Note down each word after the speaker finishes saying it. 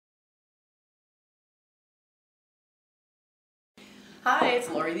Hi, it's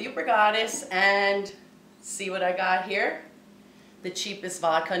Lori the Yooper Goddess, and see what I got here? The cheapest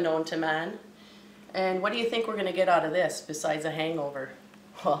vodka known to man. And what do you think we're going to get out of this besides a hangover?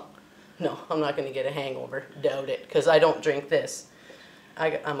 Well, no, I'm not going to get a hangover. Doubt it, because I don't drink this.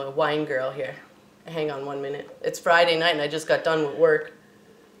 I'm a wine girl here. Hang on 1 minute. It's Friday night and I just got done with work.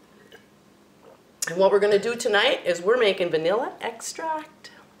 And what we're going to do tonight is we're making vanilla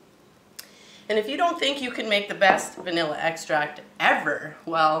extract. And if you don't think you can make the best vanilla extract ever,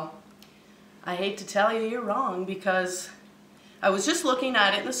 well, I hate to tell you, you're wrong, because I was just looking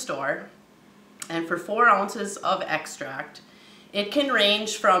at it in the store, and for 4 ounces of extract, it can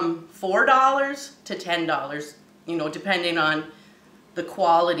range from $4 to $10, you know, depending on the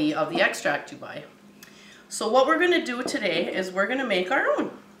quality of the extract you buy. So what we're going to do today is we're going to make our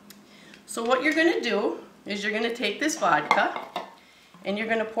own. So what you're going to do is you're going to take this vodka and you're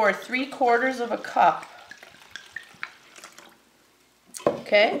going to pour 3/4 of a cup.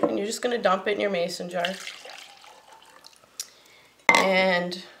 Okay, and you're just going to dump it in your mason jar.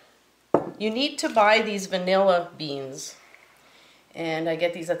 And you need to buy these vanilla beans, and I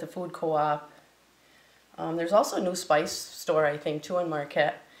get these at the food co-op. There's also a new spice store, I think, too, in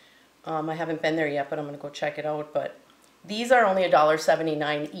Marquette. I haven't been there yet, but I'm going to go check it out. But these are only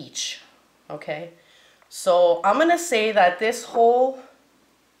 $1.79 each. Okay, so I'm going to say that this whole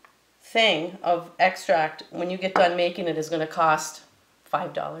thing of extract, when you get done making it, is going to cost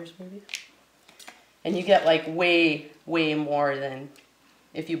 $5 maybe. And you get like way more than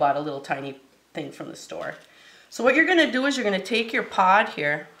if you bought a little tiny thing from the store. So what you're going to do is you're going to take your pod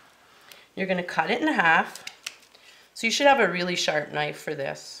here, you're going to cut it in half. So you should have a really sharp knife for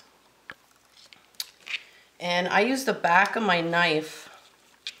this. And I use the back of my knife.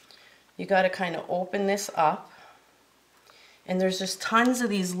 You got to kind of open this up. And there's just tons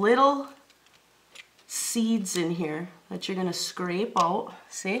of these little seeds in here that you're going to scrape out,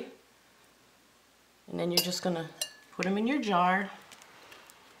 see? And then you're just going to put them in your jar.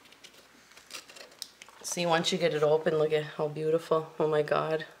 See, once you get it open, look at how beautiful. Oh my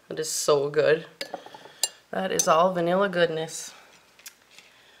God, that is so good. That is all vanilla goodness.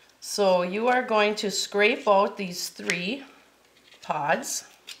 So you are going to scrape out these 3 pods.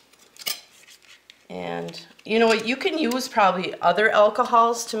 And you know what, you can use probably other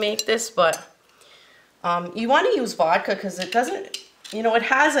alcohols to make this, but you want to use vodka because it doesn't, you know, it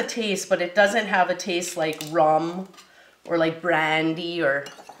has a taste, but it doesn't have a taste like rum or like brandy or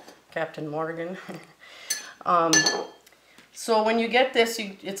Captain Morgan. So when you get this,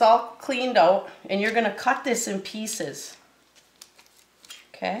 it's all cleaned out, and you're going to cut this in pieces.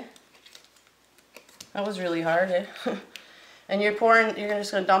 Okay? That was really hard, eh? And you're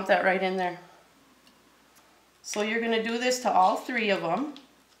just going to dump that right in there. So you're going to do this to all 3 of them.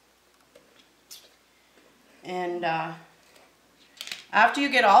 And after you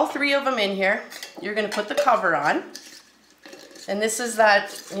get all 3 of them in here, you're going to put the cover on. And this is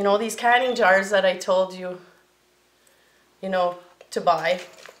that, you know, these canning jars that I told you, you know, to buy.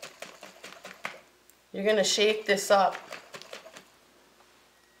 You're going to shake this up.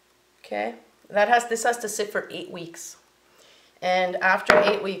 Okay? This has to sit for 8 weeks. And after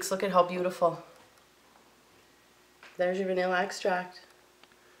 8 weeks, look at how beautiful. There's your vanilla extract.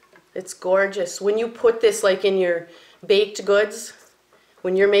 It's gorgeous. When you put this like in your baked goods,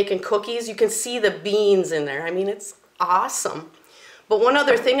 when you're making cookies, you can see the beans in there. I mean, it's awesome. But one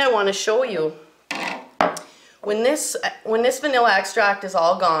other thing I want to show you, when this vanilla extract is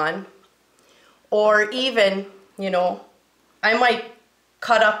all gone, or even, you know, I might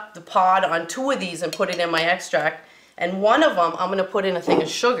cut up the pod on 2 of these and put it in my extract, and one of them I'm going to put in a thing of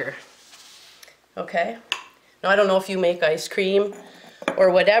sugar. Okay? Now, I don't know if you make ice cream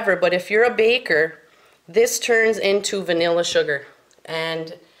or whatever, but if you're a baker, this turns into vanilla sugar,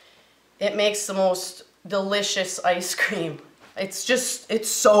 and it makes the most delicious ice cream. It's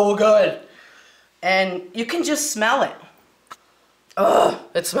so good. And you can just smell it. Ugh,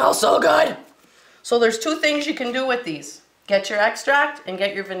 it smells so good. So there's 2 things you can do with these. Get your extract and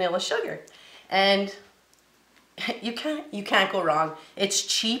get your vanilla sugar. And you can't go wrong. It's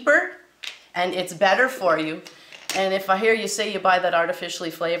cheaper and it's better for you. And if I hear you say you buy that artificially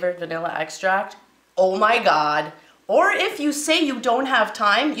flavored vanilla extract, oh my God. Or if you say you don't have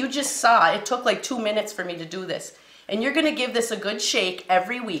time, you just saw it took like 2 minutes for me to do this. And you're going to give this a good shake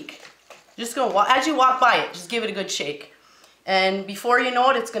every week. Just go, as you walk by it, just give it a good shake. And before you know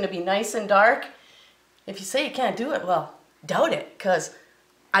it, it's going to be nice and dark. If you say you can't do it, well, doubt it, because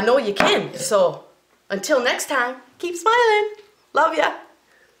I know you can. So until next time, keep smiling. Love ya.